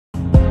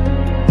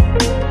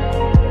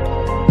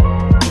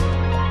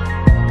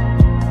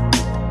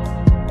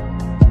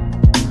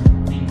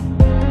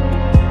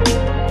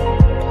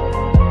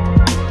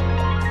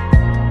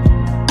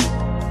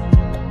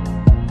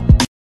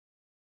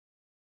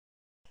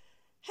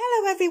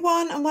Hello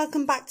everyone and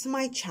welcome back to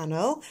my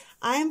channel.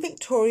 I am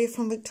Victoria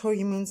from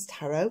Victoria Moons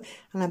Tarot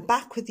and I'm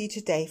back with you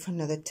today for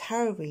another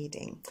tarot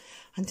reading.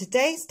 And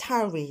today's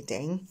tarot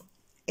reading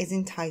is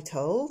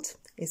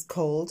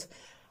called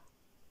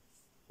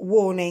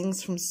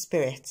Warnings from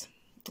Spirit.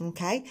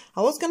 Okay,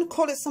 I was going to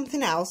call it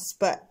something else,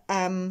 but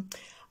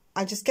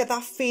I just get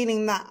that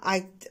feeling that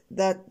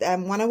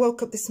when I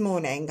woke up this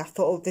morning, I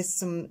thought, oh, there's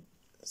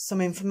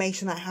some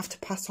information I have to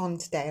pass on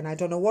today, and I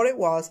don't know what it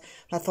was,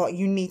 but I thought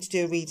you need to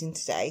do a reading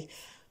today.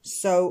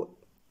 So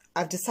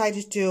I've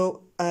decided to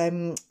do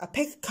a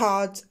pick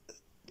card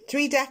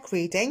 3-deck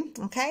reading.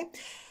 Okay,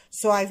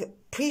 so I've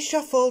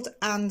pre-shuffled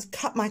and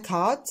cut my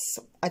cards.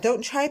 I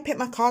don't try to pick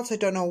my cards, so I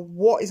don't know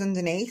what is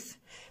underneath,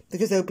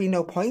 because there would be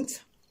no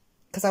point,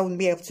 because I wouldn't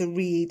be able to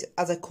read,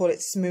 as I call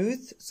it,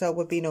 smooth, so it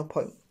would be no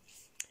point.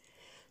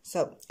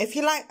 So if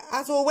you like,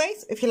 as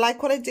always, if you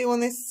like what I do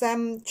on this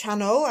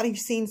channel, and you've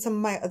seen some of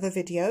my other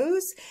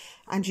videos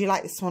and you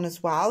like this one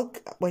as well,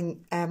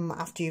 when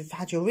after you've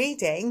had your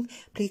reading,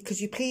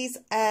 could you please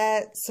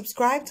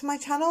subscribe to my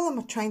channel?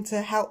 I'm trying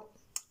to help,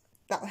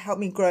 that will help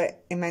me grow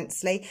it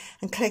immensely,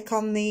 and click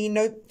on the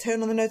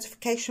turn on the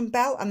notification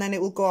bell, and then it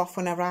will go off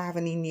whenever I have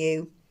any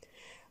new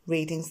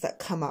readings that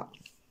come up.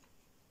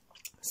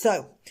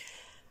 So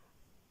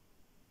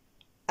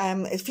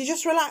if you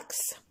just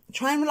relax,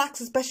 try and relax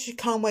as best as you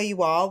can where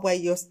you are, where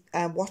you're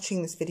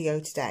watching this video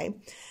today.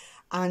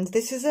 And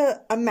this is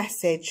a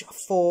message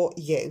for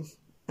you,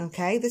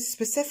 okay? This is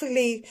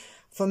specifically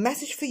for a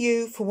message for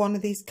you for one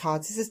of these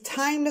cards. This is a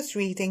timeless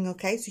reading,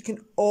 okay? So you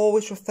can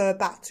always refer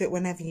back to it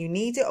whenever you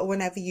need it or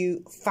whenever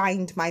you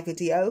find my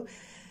video.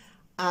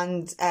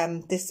 And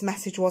this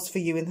message was for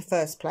you in the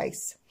first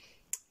place.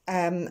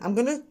 I'm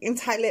going to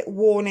entitle it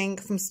Warning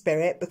from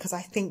Spirit, because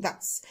I think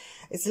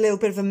it's a little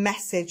bit of a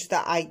message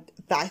that I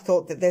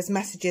thought that there's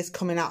messages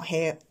coming out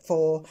here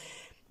for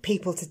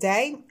people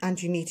today, and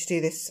you need to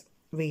do this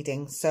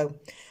reading. So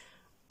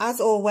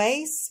as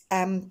always,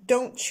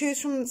 don't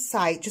choose from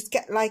sight. Just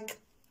get,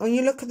 like, when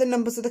you look at the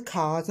numbers of the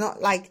cards,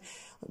 not like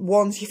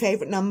 1's your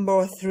favourite number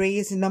or 3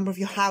 is the number of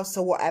your house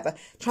or whatever.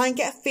 Try and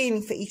get a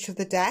feeling for each of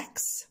the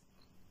decks.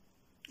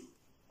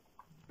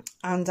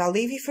 And I'll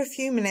leave you for a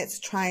few minutes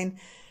to try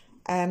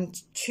and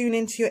tune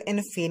into your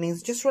inner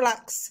feelings. Just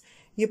relax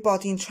your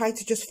body and try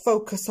to just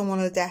focus on one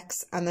of the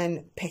decks and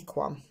then pick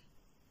one.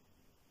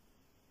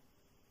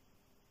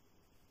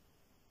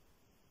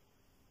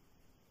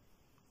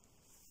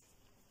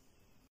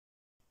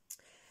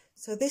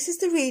 So this is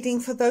the reading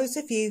for those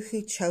of you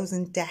who've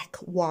chosen deck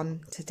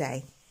 1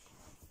 today.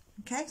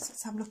 Okay, so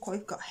let's have a look what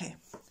we've got here.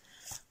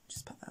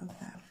 Just put that over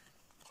there.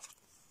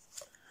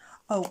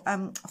 Oh,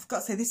 I forgot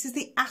to say, this is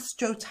the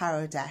Astro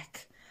Tarot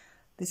deck.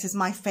 This is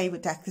my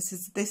favourite deck.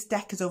 This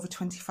deck is over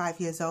 25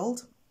 years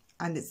old,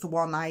 and it's the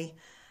one I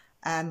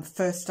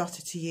first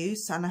started to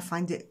use, and I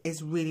find it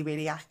is really,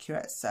 really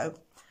accurate. So,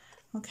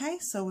 okay,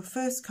 so the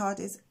first card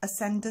is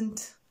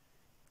Ascendant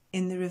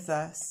in the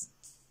reverse.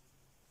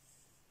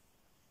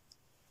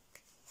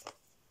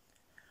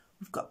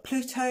 We've got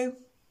Pluto,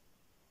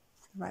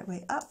 the right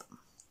way up.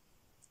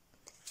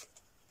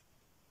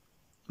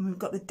 And we've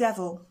got the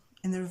Devil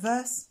in the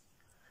reverse.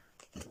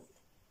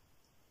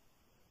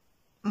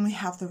 And we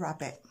have the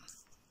Rabbit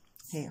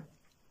here,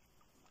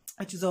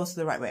 which is also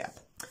the right way up.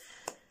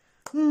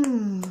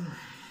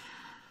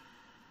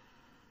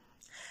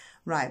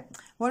 Right,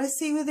 what I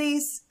see with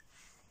these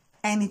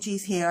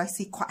energies here, I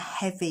see quite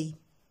heavy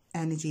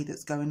energy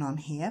that's going on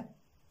here.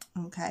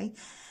 Okay,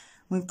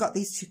 we've got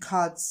these two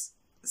cards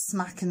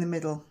smack in the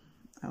middle,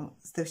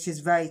 which is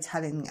very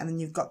telling, and then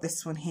you've got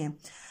this one here.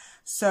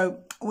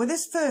 So with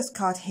this first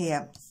card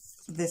here,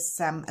 this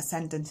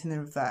Ascendant in the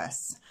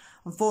reverse,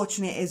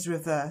 unfortunately it is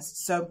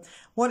reversed. So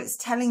what it's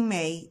telling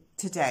me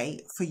today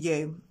for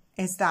you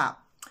is that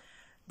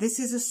this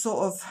is a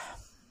sort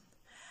of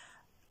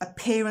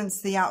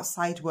appearance to the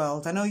outside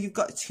world. I know you've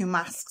got two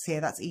masks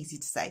here, that's easy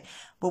to say,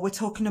 but we're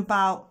talking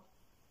about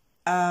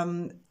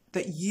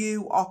that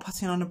you are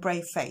putting on a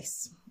brave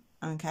face.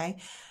 Okay,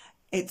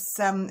 it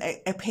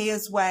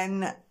appears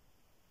when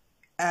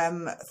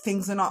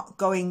things are not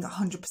going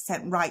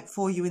 100% right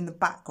for you in the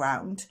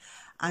background,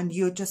 and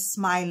you're just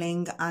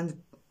smiling and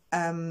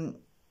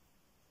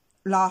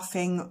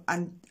laughing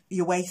and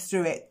your way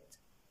through it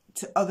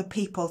to other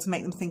people to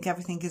make them think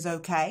everything is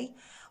okay,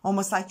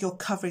 almost like you're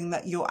covering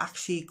that you're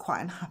actually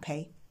quite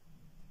unhappy.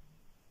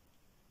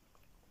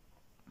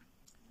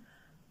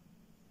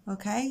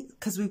 Okay,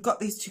 because we've got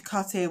these two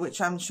cards here, which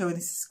I'm showing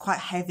this is quite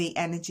heavy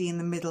energy in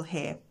the middle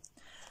here.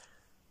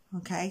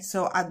 Okay,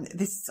 so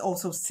this is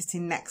also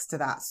sitting next to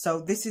that.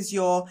 So this is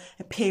your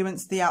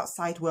appearance to the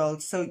outside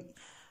world. So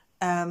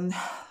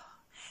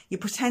you're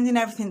pretending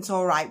everything's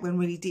all right when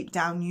really deep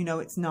down you know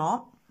it's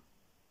not.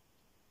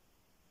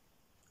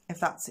 If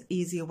that's an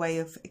easier way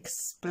of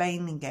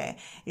explaining it.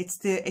 It's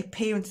the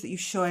appearance that you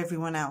show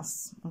everyone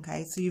else.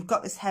 Okay, so you've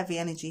got this heavy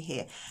energy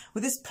here.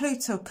 With this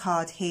Pluto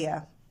card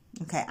here,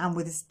 okay, and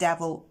with this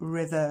Devil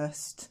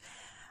reversed,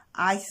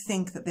 I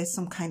think that there's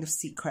some kind of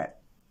secret.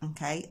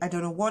 Okay, I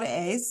don't know what it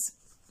is,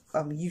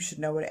 you should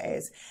know what it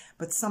is,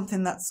 but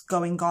something that's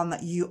going on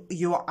that you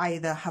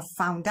either have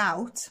found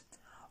out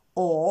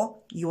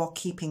or you are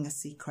keeping a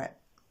secret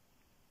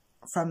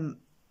from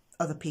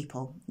other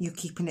people. You're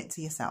keeping it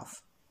to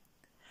yourself.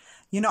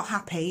 You're not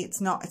happy. It's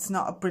not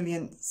a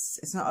brilliant,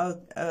 it's not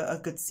a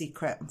good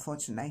secret,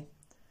 unfortunately.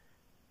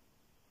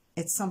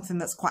 It's something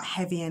that's quite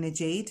heavy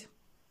energied.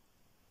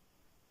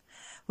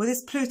 With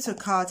this Pluto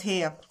card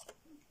here,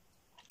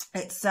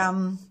 it's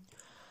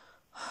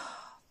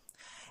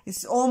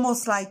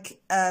almost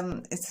like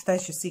there's your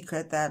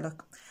secret there,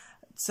 look.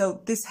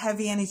 So this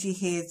heavy energy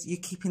here is you're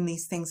keeping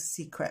these things a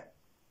secret.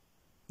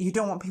 You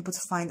don't want people to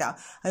find out.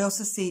 I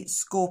also see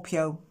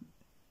Scorpio.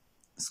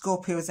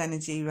 Scorpio's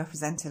energy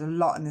represented a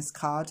lot in this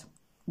card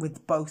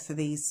with both of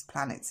these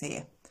planets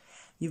here.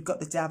 You've got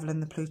the Devil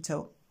and the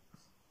Pluto.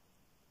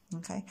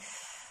 Okay.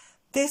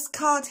 This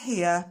card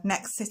here,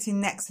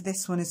 sitting next to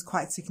this one, is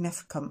quite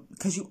significant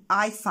because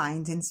I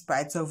find in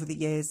spreads over the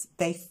years,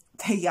 they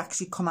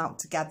actually come out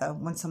together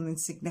when something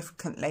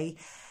significantly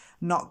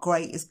not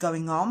great is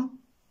going on.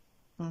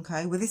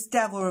 Okay, with this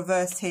Devil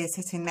reversed here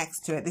sitting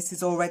next to it, this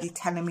is already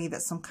telling me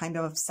that some kind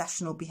of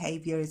obsessional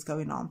behaviour is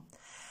going on.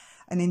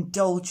 An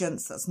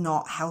indulgence that's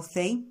not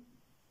healthy.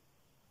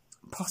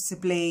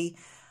 Possibly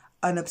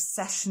an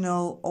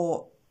obsessional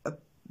or a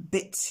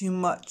bit too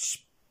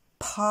much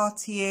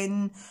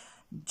partying,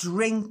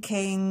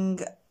 drinking,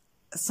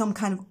 some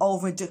kind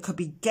of it could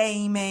be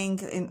gaming,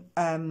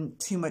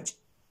 too much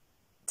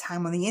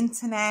time on the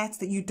internet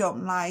that you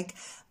don't like,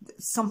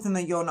 something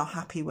that you're not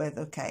happy with,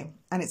 okay?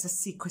 And it's a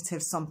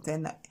secretive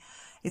something.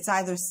 It's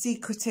either a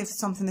secretive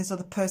something this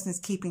other person is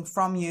keeping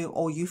from you,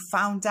 or you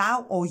found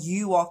out, or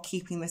you are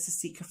keeping this a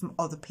secret from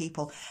other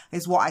people,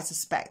 is what I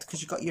suspect,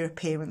 because you've got your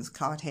appearance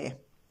card here.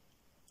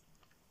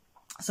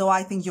 So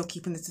I think you're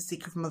keeping this a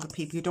secret from other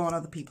people. You don't want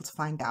other people to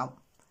find out.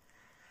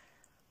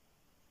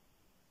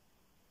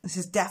 This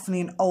is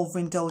definitely an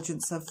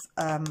overindulgence of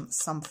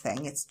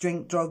something. It's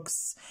drink,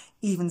 drugs,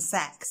 even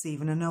sex,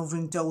 even an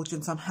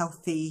overindulgence,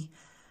 unhealthy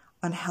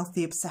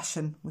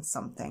obsession with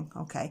something,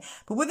 okay?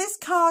 But with this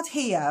card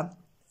here,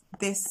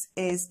 this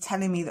is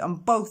telling me that on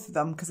both of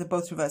them, because they're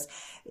both reversed,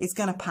 it's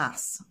going to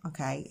pass,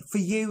 okay? For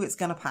you, it's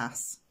going to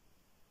pass.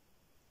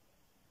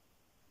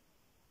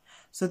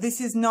 So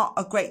this is not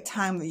a great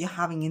time that you're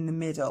having in the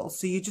middle.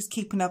 So you're just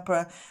keeping up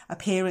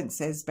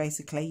appearances,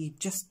 basically. You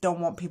just don't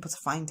want people to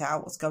find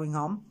out what's going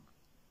on.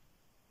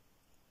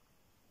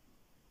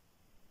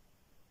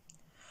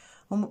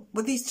 And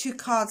with these two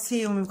cards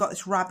here, and we've got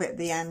this rabbit at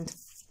the end.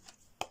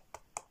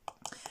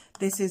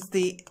 This is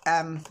the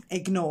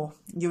ignore.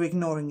 You're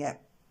ignoring it.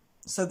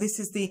 So this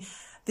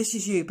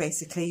is you,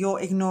 basically. You're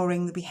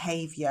ignoring the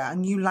behaviour,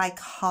 and you like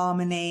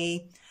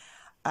harmony.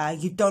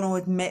 You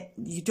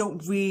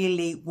don't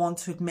really want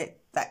to admit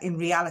that in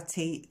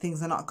reality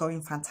things are not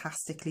going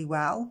fantastically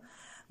well.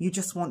 You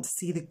just want to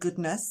see the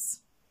goodness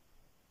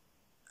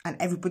and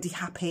everybody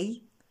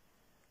happy.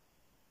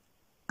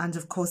 And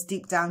of course,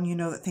 deep down, you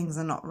know that things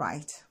are not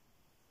right.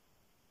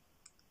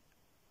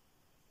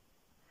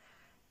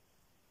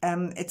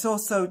 It's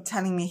also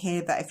telling me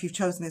here that if you've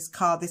chosen this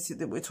card,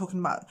 that we're talking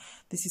about,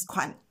 this is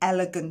quite an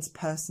elegant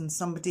person,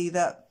 somebody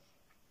that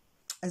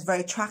is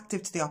very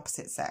attractive to the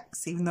opposite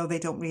sex, even though they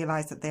don't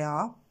realise that they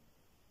are.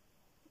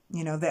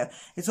 You know,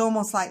 it's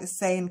almost like the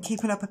saying,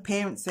 keeping up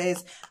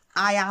appearances,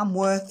 I am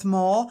worth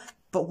more,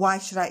 but why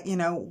should I,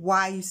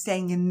 why are you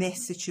staying in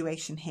this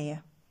situation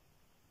here?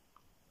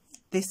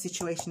 This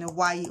situation, or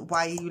why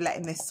are you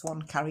letting this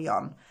one carry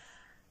on?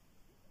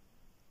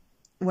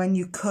 When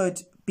you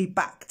could be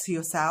back to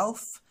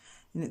yourself.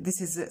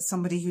 This is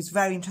somebody who's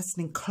very interested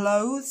in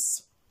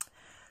clothes,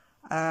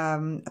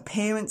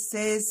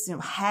 appearances,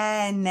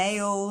 hair,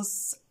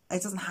 nails.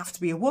 It doesn't have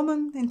to be a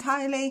woman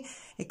entirely.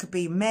 It could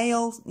be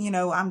male.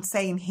 I'm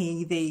saying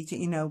he,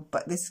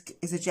 but this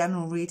is a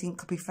general reading. It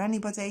could be for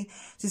anybody.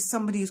 Just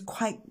somebody who's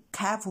quite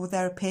careful with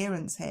their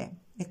appearance here.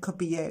 It could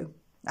be you.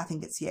 I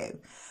think it's you.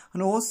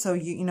 And also,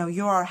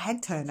 you are a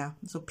head turner,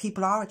 so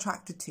people are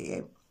attracted to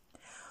you.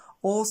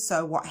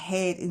 Also, what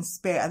here in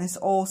spirit, and this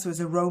also is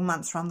a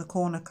romance around the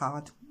corner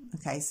card.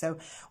 Okay, so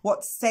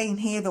what's saying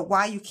here that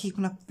why are you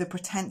keeping up the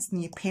pretense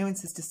and the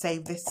appearances to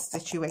save this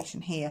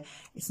situation here?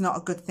 It's not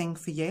a good thing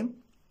for you.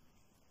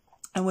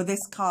 And with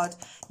this card,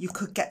 you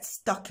could get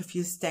stuck if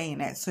you stay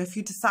in it. So if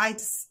you decide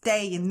to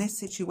stay in this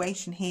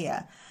situation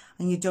here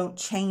and you don't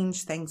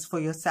change things for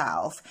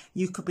yourself,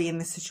 you could be in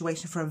this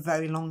situation for a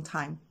very long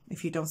time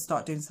if you don't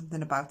start doing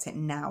something about it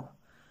now.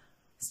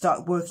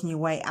 Start working your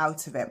way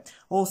out of it.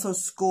 Also,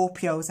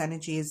 Scorpio's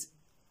energy is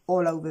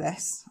all over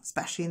this,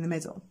 especially in the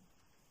middle.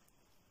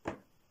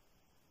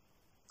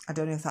 I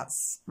don't know if that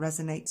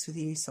resonates with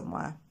you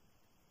somewhere.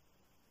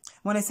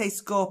 When I say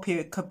Scorpio,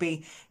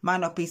 it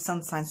might not be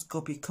sun sign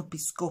Scorpio. It could be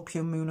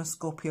Scorpio moon or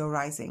Scorpio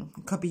rising.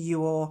 It could be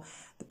you or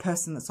the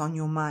person that's on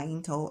your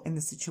mind or in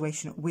the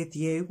situation with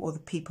you, or the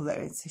people that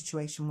are in the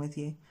situation with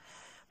you.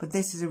 But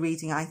this is a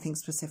reading, I think,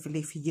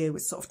 specifically for you.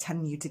 It's sort of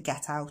telling you to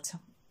get out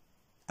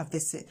of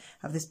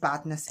this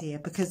badness here,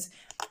 because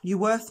you're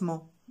worth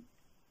more.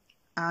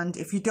 And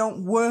if you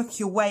don't work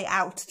your way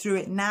out through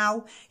it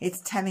now,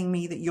 it's telling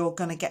me that you're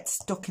going to get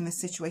stuck in a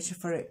situation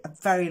for a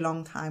very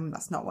long time.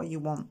 That's not what you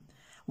want.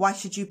 Why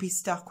should you be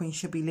stuck when you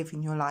should be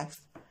living your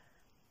life?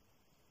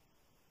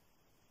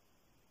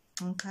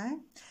 Okay.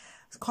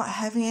 It's quite a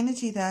heavy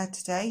energy there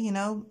today, you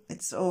know.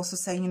 It's also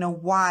saying, you know,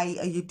 why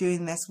are you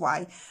doing this?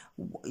 Why,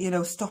 you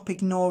know, stop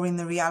ignoring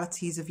the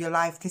realities of your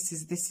life. This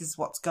is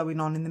what's going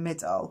on in the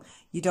middle.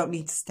 You don't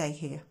need to stay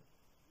here.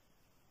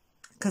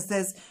 Because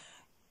there's,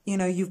 you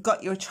know, you've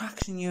got your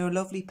attraction, you're a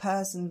lovely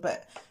person,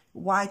 but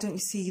why don't you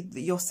see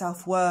your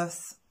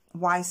self-worth?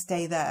 Why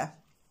stay there?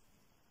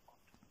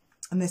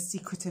 And this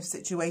secretive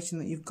situation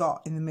that you've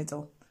got in the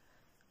middle.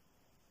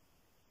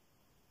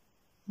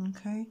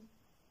 Okay.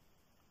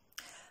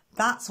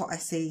 That's what I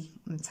see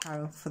in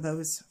tarot for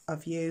those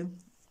of you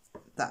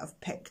that have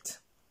picked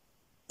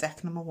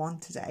deck number 1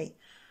 today.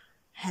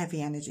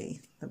 Heavy energy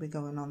that we're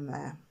going on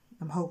there.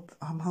 I'm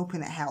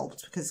hoping it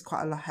helped, because it's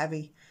quite a lot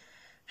heavy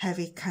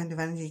kind of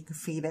energy. You can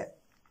feel it.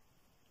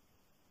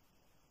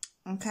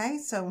 Okay,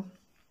 so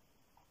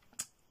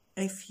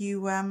if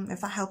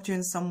that helped you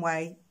in some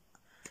way,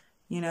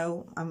 you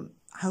know, I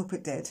hope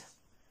it did.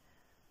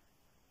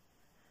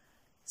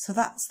 So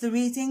that's the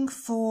reading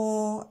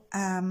for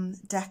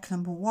deck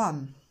number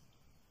 1.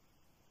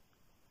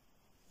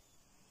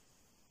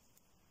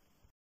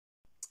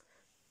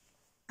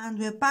 And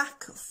we're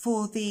back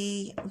for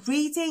the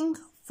reading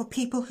for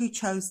people who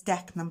chose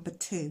deck number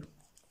 2.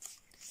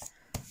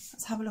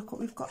 Let's have a look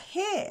what we've got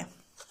here.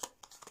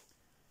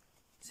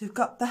 So we've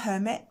got the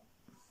Hermit,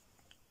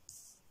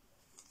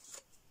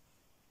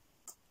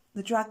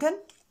 the Dragon,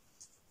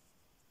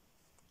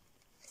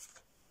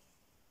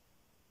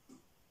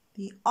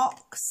 the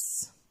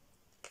Ox,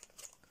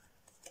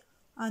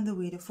 and the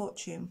Wheel of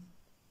Fortune.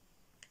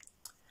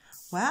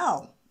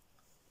 Well,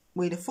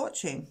 Wheel of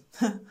Fortune.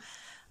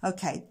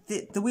 Okay,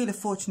 the Wheel of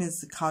Fortune is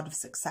the card of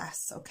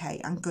success,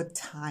 okay, and good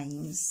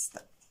times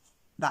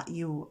that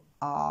you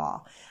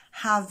are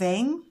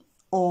having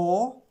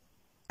or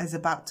is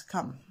about to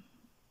come.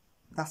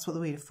 That's what the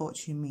Wheel of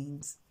Fortune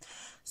means.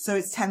 So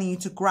it's telling you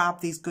to grab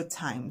these good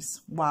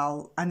times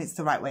and it's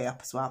the right way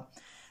up as well.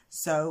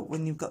 So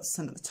when you've got the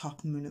sun at the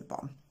top and the moon at the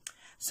bottom.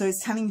 So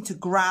it's telling you to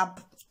grab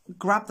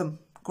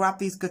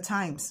these good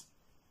times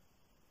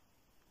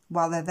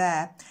while they're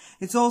there.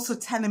 It's also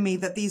telling me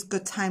that these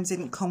good times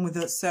didn't come with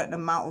a certain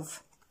amount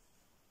of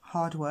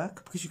hard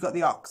work, because you've got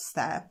the Ox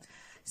there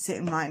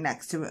sitting right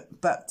next to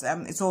it. But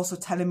it's also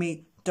telling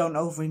me don't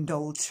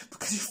overindulge,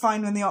 because you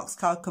find when the Ox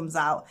card comes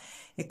out,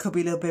 it could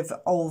be a little bit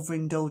of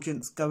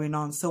overindulgence going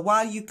on. So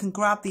while you can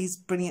grab these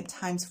brilliant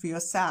times for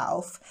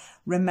yourself,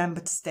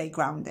 remember to stay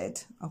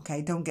grounded.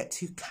 Okay, don't get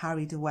too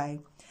carried away.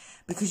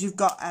 Because you've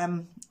got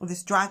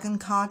this Dragon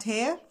card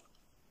here.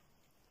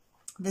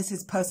 This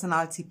is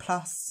personality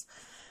plus.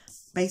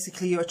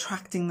 Basically, you're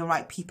attracting the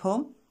right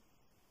people.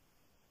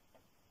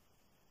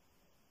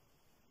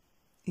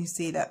 You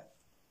see that,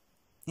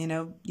 you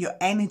know, your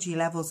energy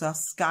levels are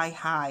sky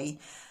high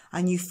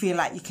and you feel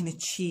like you can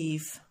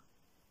achieve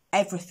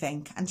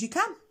everything. And you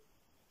can.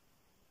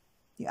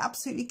 You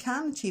absolutely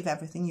can achieve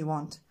everything you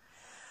want.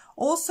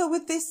 Also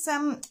with this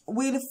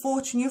Wheel of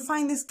Fortune, you'll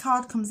find this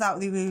card comes out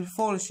with the Wheel of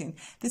Fortune.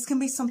 This can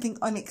be something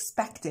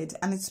unexpected,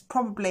 and it's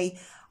probably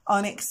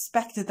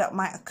unexpected that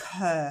might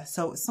occur.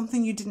 So it's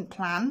something you didn't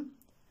plan,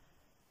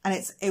 and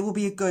it will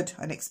be a good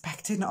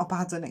unexpected, not a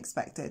bad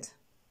unexpected.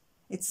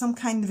 It's some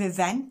kind of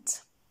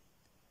event,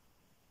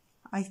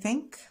 I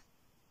think,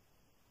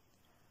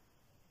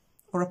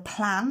 or a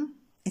plan.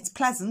 It's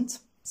pleasant,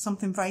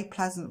 something very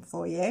pleasant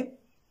for you.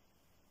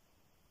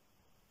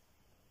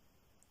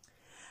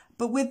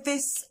 But with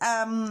this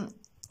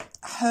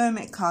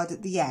Hermit card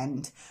at the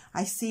end,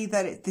 I see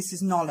that this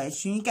is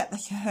knowledge. When you get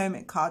the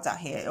Hermit card out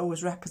here, it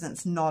always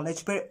represents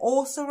knowledge, but it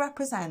also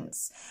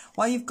represents,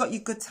 while you've got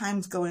your good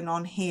times going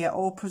on here,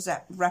 all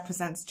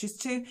represents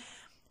just to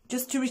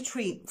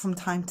retreat from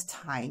time to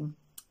time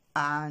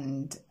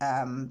and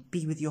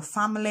be with your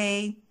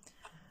family.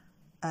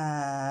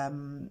 What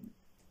do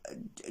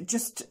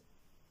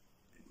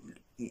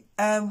you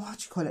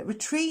call it?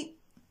 Retreat.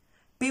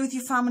 Be with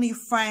your family, your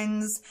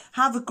friends,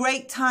 have a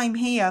great time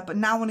here, but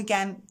now and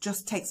again,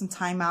 just take some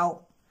time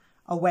out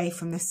away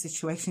from this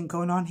situation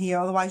going on here.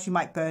 Otherwise, you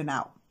might burn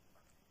out.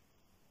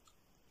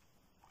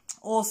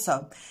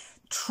 Also,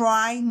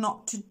 try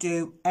not to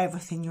do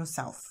everything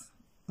yourself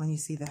when you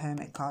see the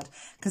Hermit card,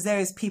 because there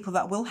is people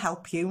that will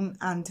help you,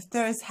 and if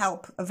there is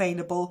help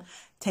available,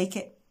 take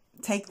it.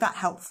 Take that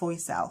help for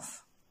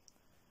yourself.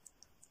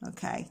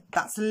 Okay,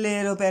 that's a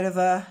little bit of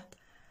a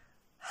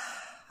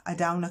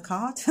downer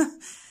card.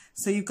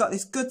 So you've got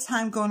this good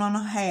time going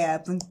on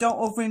here, but don't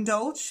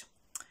overindulge.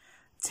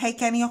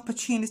 Take any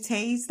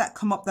opportunities that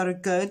come up that are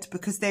good,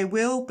 because there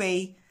will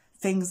be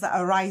things that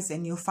are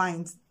arising. You'll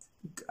find,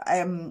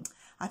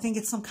 I think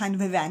it's some kind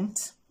of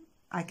event,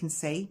 I can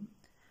see.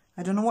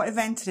 I don't know what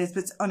event it is,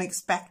 but it's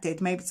unexpected.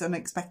 Maybe it's an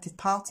unexpected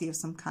party of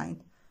some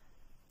kind,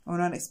 or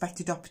an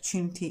unexpected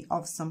opportunity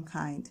of some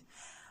kind.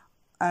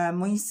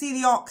 When you see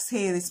the Ox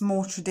here, it's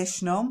more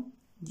traditional.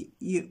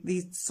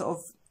 These sort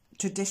of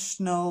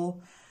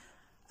traditional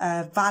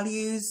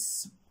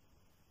values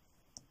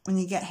when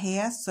you get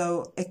here.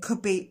 So it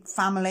could be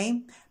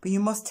family, but you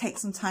must take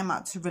some time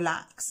out to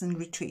relax and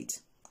retreat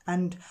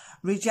and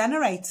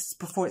regenerate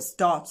before it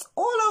starts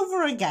all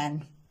over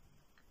again.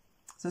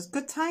 So it's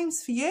good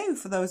times for you,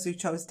 for those who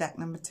chose deck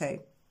number 2.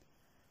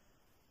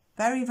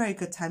 Very, very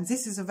good times.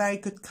 This is a very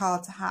good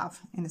card to have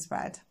in a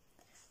spread,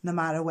 no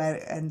matter where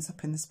it ends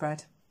up in the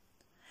spread.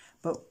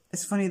 But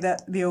it's funny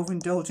that the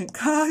overindulgent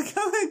card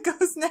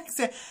goes next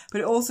to it.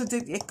 But it also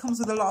it comes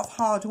with a lot of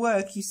hard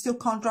work. You still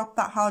can't drop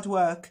that hard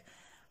work.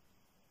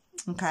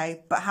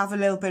 Okay, but have a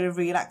little bit of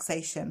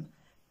relaxation.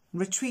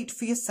 Retreat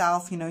for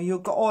yourself. You know,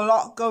 you've got a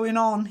lot going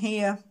on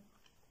here.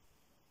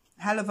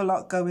 Hell of a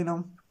lot going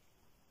on.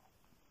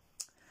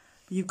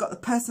 You've got the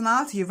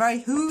personality. You're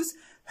very who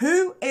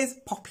is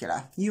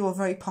popular. You are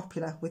very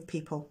popular with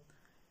people.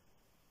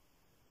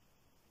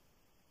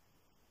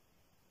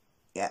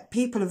 Yeah,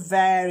 people are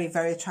very,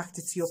 very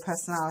attracted to your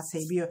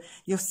personality.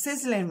 You're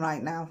sizzling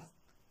right now.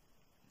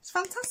 It's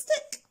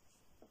fantastic.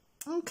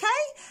 Okay,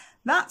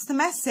 that's the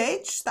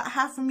message that I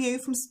have from you,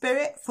 from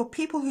Spirit, for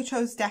people who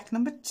chose deck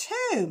number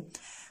 2.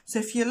 So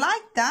if you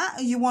like that,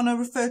 or you want to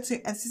refer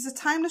to, this is a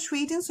timeless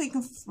reading, so you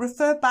can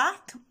refer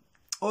back,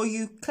 or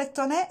you clicked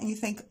on it and you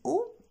think,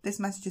 oh, this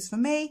message is for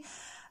me.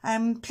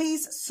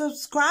 Please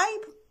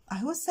subscribe. I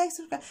always say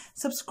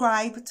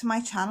subscribe to my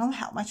channel,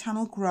 help my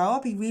channel grow.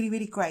 I'll be really,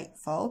 really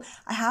grateful.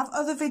 I have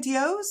other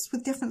videos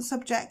with different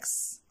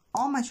subjects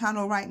on my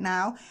channel right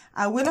now.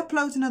 I will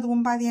upload another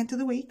one by the end of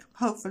the week,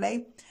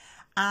 hopefully.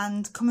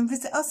 And come and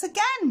visit us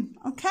again,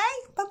 okay?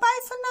 Bye-bye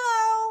for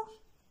now.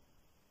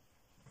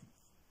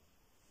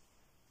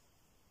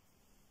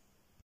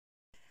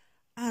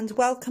 And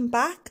welcome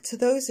back to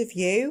those of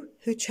you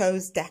who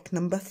chose deck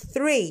number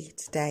 3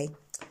 today.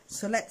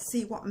 So let's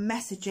see what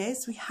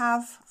messages we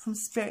have from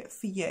Spirit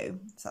for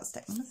you. So that's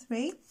deck number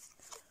 3.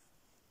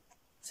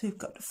 So we've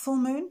got the full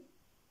moon.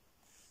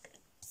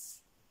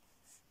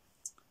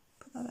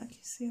 Put that back, you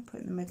see, I put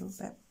it in the middle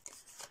a bit.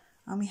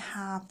 And we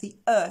have the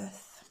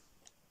earth.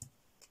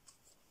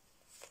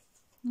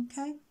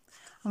 Okay.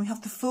 And we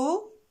have the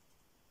Fool.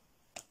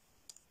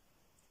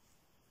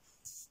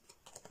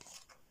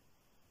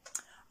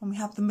 And we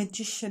have the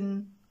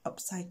Magician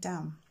upside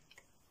down.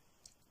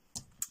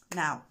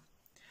 Now,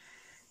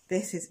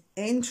 this is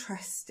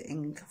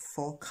interesting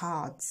for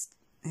cards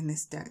in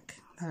this deck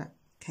that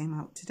came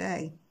out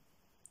today.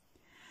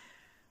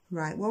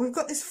 Right, well, we've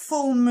got this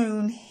full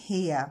moon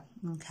here,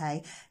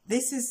 okay?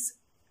 This is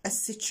a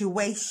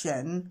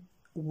situation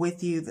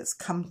with you that's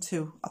come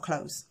to a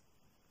close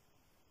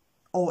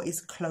or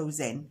is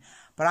closing,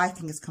 but I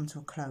think it's come to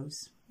a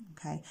close,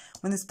 okay?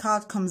 When this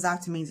card comes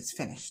out, it means it's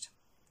finished.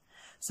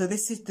 So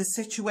this is the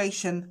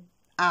situation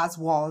as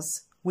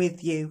was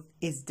with you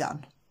is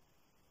done.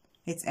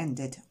 It's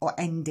ended or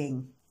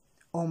ending,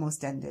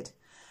 almost ended.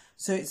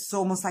 So it's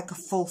almost like a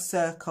full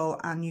circle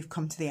and you've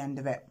come to the end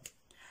of it.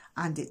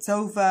 And it's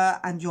over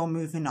and you're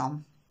moving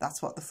on.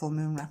 That's what the full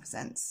moon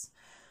represents.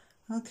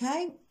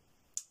 Okay.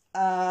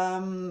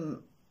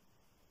 You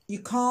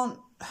can't,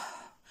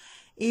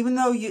 even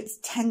though it's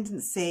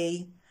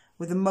tendency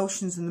with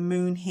emotions and the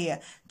moon here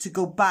to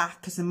go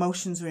back because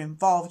emotions are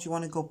involved, you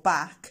want to go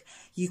back.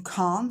 You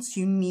can't.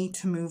 You need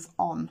to move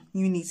on.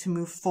 You need to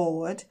move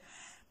forward.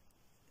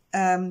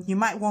 You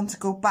might want to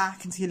go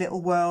back into your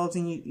little world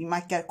and you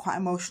might get quite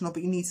emotional,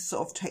 but you need to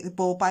sort of take the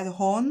bull by the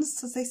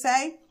horns, as they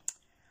say,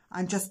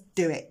 and just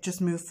do it.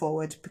 Just move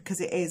forward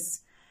because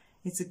it's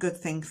a good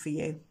thing for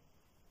you.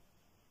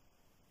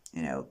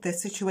 You know, the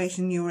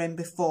situation you were in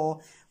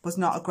before was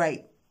not a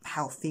great,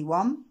 healthy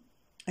one.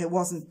 It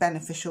wasn't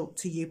beneficial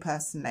to you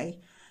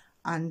personally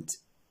and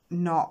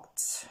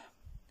not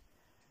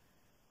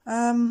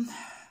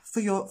for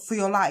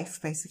your life,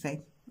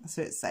 basically. That's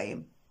what it's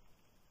saying.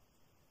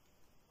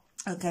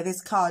 Okay,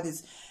 this card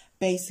is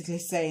basically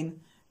saying,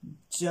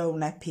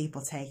 don't let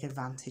people take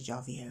advantage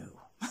of you.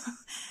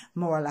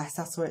 More or less,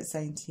 that's what it's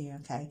saying to you,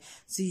 okay?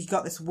 So you've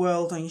got this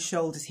world on your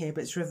shoulders here,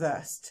 but it's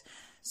reversed.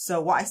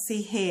 So what I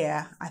see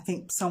here, I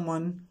think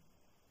someone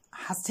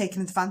has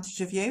taken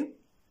advantage of you.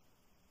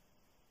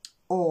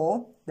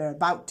 Or they're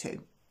about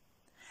to.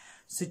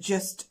 So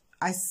just,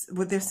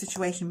 with this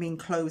situation being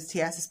closed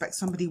here, I suspect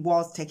somebody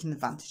was taking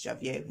advantage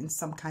of you in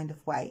some kind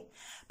of way.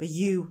 But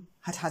you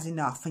had had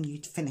enough and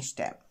you'd finished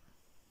it.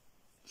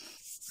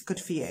 Good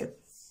for you.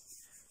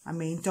 I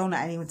mean, don't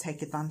let anyone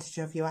take advantage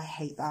of you. I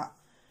hate that.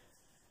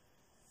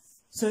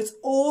 So it's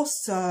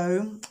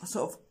also a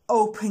sort of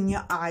open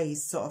your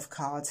eyes sort of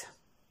card.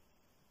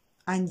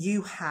 And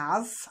you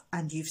have,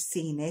 and you've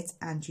seen it,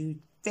 and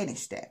you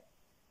finished it.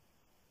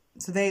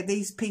 So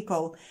these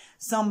people,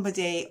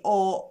 somebody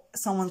or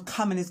someone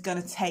coming is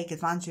going to take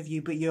advantage of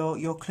you, but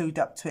you're clued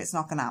up to it. It's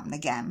not going to happen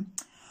again.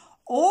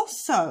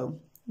 Also,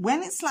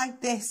 when it's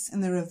like this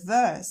in the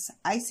reverse,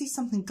 I see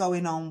something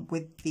going on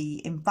with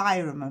the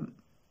environment.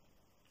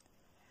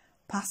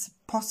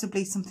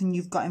 Possibly something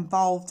you've got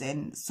involved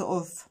in,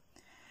 sort of,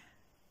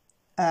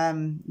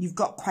 you've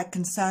got quite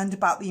concerned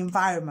about the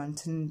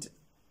environment and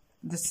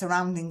the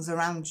surroundings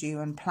around you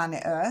and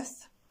planet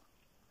Earth.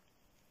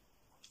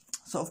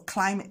 sort of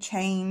climate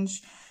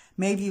change.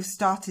 Maybe you've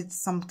started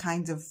some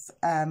kind of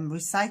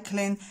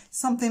recycling,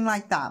 something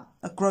like that.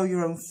 Grow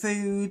your own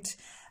food,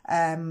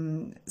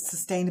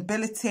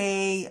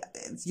 sustainability.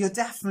 You're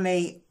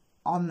definitely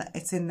on,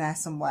 it's in there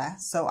somewhere.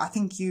 So I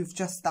think you've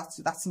just,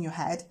 that's in your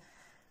head.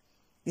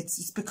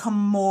 It's become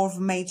more of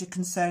a major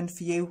concern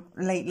for you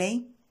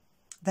lately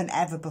than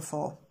ever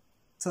before.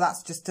 So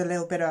that's just a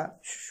little bit of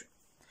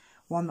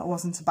one that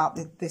wasn't about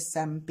this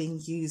being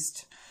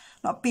used,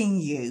 not being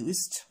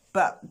used,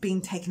 but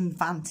being taken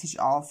advantage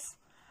of,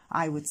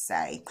 I would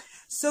say.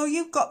 So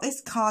you've got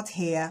this card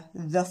here,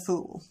 the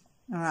Fool.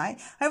 All right.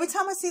 Every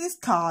time I see this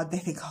card, they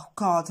think, oh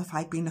God, have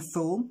I been a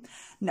fool?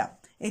 No,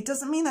 it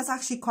doesn't mean that's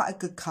actually quite a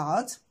good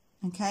card.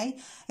 Okay.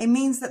 It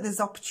means that there's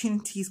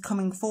opportunities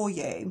coming for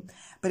you,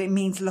 but it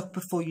means look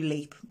before you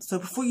leap. So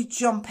before you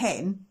jump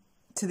in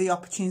to the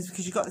opportunities,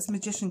 because you've got this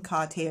Magician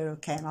card here.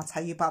 Okay. And I'll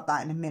tell you about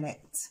that in a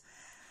minute.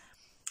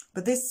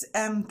 But this,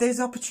 there's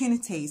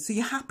opportunities. So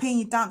you're happy and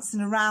you're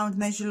dancing around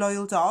and there's your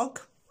loyal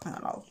dog. And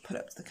I'll put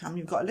it up to the camera.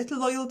 You've got a little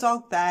loyal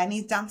dog there and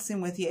he's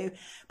dancing with you.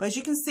 But as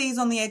you can see, he's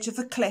on the edge of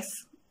a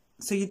cliff.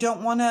 So you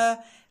don't want to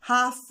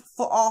half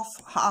foot off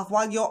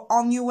while you're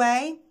on your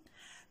way.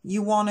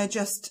 You want to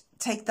just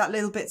take that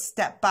little bit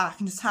step back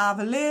and just have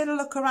a little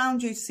look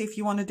around you to see if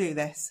you want to do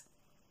this.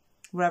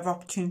 Wherever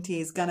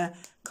opportunity is going to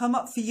come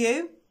up for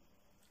you,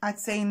 I'd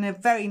say in the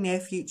very near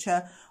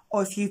future,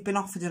 or if you've been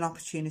offered an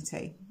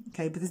opportunity.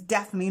 Okay, but there's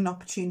definitely an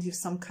opportunity of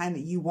some kind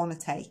that you want to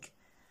take.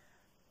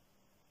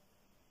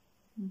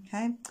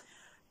 Okay,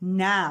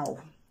 now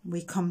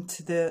we come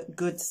to the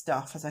good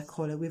stuff, as I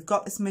call it. We've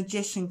got this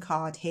Magician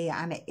card here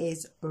and it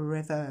is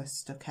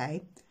reversed.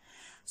 Okay,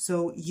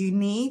 so you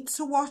need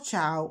to watch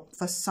out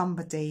for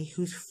somebody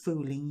who's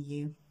fooling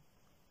you.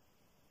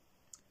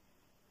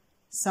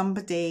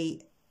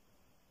 Somebody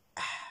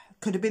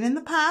could have been in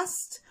the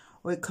past,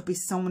 or it could be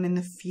someone in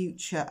the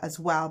future as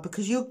well,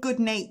 because you're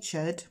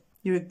good-natured.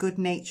 You're a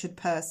good-natured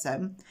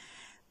person.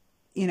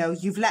 You know,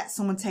 you've let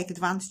someone take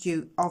advantage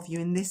of you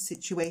in this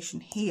situation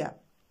here.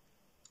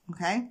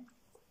 Okay?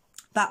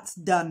 That's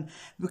done.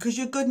 Because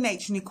you're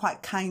good-natured and you're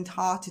quite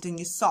kind-hearted and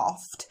you're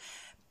soft,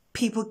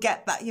 people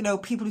get that, you know,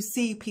 people who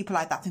see people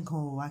like that think,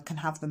 oh, I can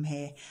have them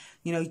here.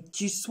 You know,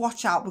 just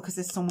watch out because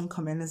there's someone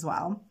coming as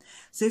well.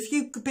 So if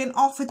you've been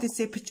offered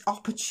this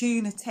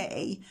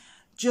opportunity,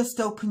 just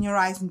open your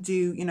eyes and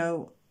do, you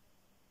know,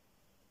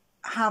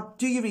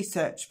 do your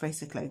research,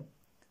 basically,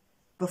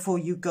 before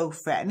you go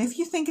for it. And if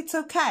you think it's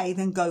okay,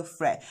 then go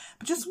for it.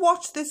 But just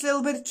watch this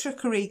little bit of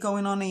trickery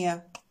going on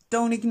here.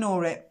 Don't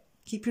ignore it.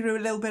 Keep your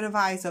little bit of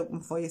eyes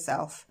open for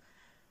yourself.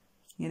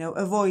 You know,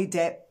 avoid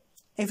it.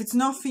 If it's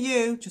not for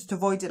you, just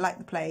avoid it like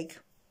the plague.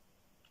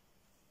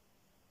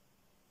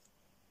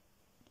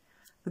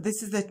 But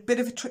this is a bit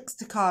of a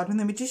trickster card. When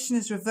the Magician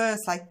is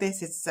reversed like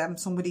this, it's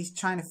somebody's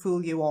trying to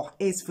fool you or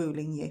is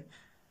fooling you.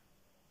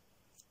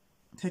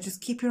 So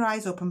just keep your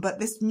eyes open. But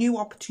this new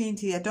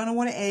opportunity, I don't know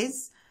what it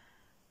is.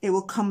 It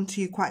will come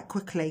to you quite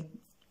quickly.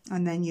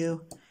 And then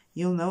you'll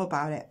know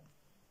about it.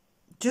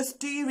 Just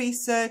do your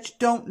research.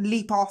 Don't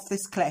leap off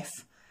this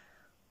cliff.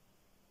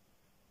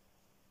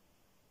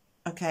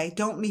 Okay,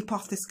 don't leap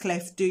off this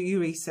cliff. Do your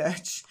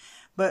research.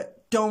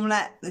 But don't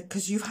let,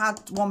 because you've had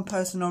one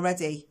person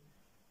already,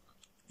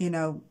 you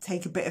know,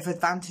 take a bit of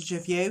advantage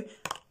of you.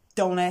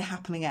 Don't let it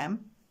happen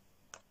again.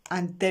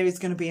 And there is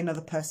going to be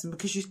another person,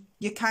 because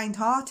you're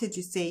kind-hearted,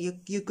 you see.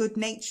 You're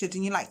good-natured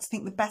and you like to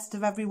think the best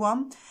of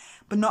everyone.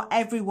 But not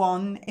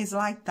everyone is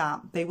like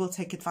that. They will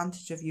take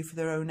advantage of you for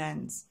their own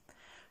ends.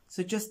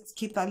 So just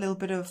keep that little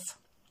bit of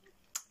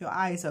your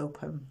eyes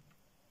open,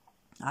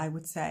 I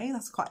would say.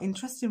 That's quite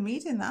interesting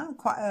reading, that.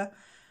 Quite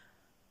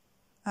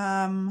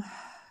a...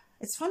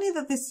 It's funny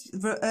that this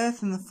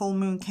Earth and the full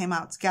moon came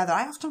out together.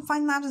 I often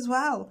find that as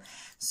well.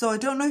 So I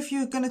don't know if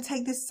you're going to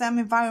take this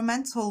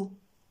environmental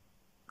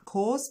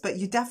course, but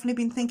you've definitely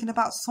been thinking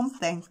about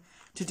something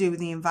to do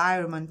with the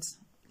environment.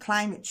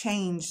 Climate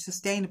change,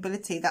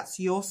 sustainability, that's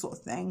your sort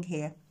of thing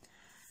here.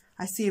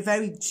 I see a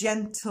very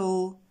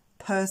gentle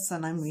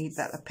person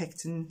that I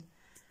picked, in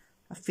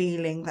a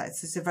feeling that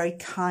it's a very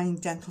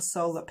kind, gentle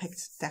soul that picked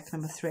deck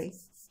number 3.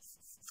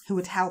 Who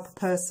would help a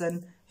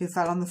person who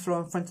fell on the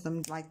floor in front of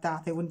them like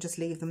that. They wouldn't just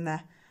leave them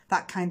there.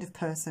 That kind of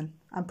person.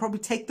 And probably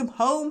take them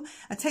home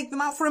and take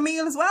them out for a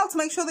meal as well to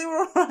make sure they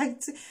were all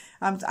right.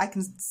 I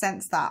can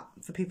sense that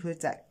for people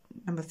with deck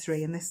number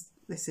 3. And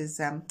this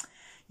is,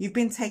 you've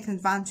been taken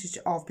advantage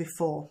of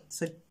before.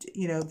 So,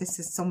 you know, this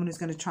is someone who's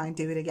going to try and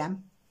do it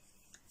again.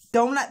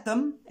 Don't let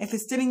them. If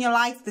it's still in your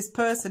life, this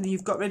person, and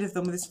you've got rid of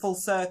them with this full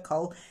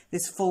circle,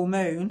 this full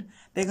moon,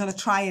 they're going to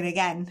try it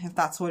again, if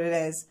that's what it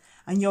is.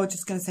 And you're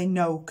just going to say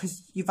no,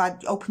 because you've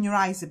had, open your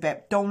eyes a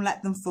bit. Don't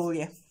let them fool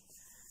you.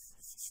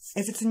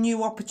 If it's a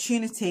new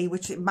opportunity,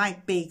 which it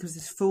might be, because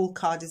this Fool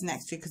card is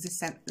next to you, because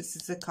this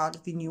is a card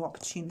of the new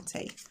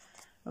opportunity.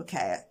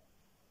 Okay.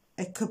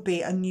 It could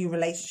be a new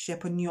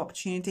relationship, a new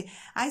opportunity.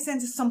 I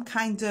sense some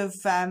kind of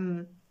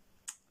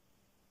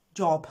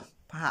job,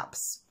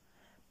 perhaps.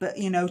 But,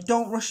 you know,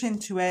 don't rush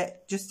into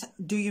it. Just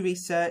do your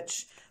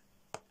research.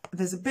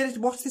 there's a bit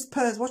of,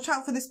 watch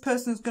out for this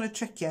person who's going to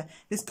trick you.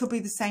 This could be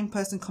the same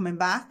person coming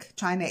back,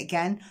 trying it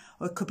again,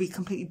 or it could be a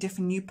completely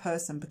different new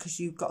person because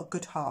you've got a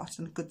good heart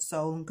and a good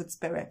soul and good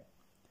spirit.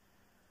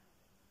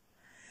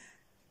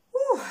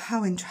 Ooh,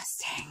 how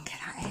interesting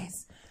that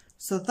is.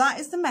 So that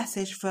is the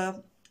message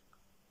for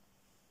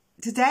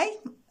today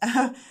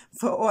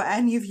for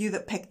any of you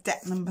that picked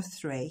deck number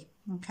 3.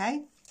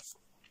 Okay,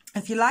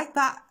 if you like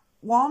that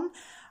one,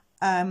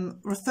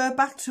 refer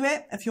back to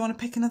it. If you want to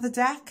pick another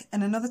deck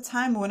and another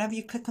time, or whenever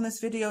you click on this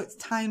video, it's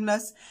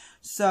timeless.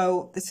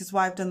 So this is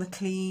why I've done the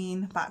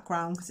clean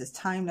background, because it's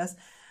timeless.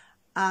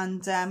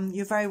 And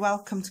you're very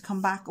welcome to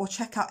come back or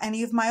check out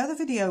any of my other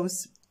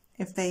videos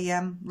if they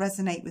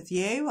resonate with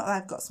you.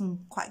 I've got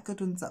some quite good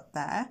ones up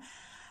there.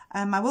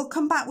 I will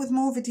come back with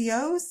more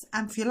videos,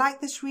 and if you like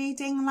this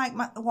reading, like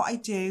what I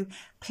do,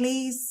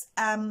 please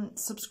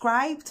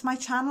subscribe to my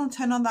channel and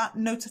turn on that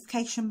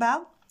notification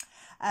bell.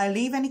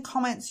 Leave any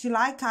comments you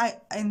like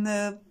in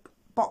the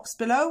box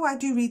below. I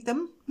do read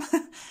them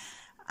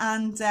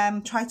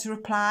and try to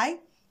reply.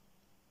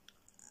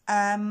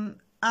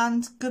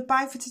 And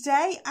goodbye for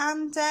today,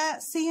 and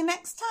see you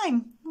next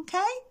time.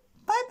 Okay,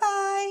 bye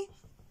bye.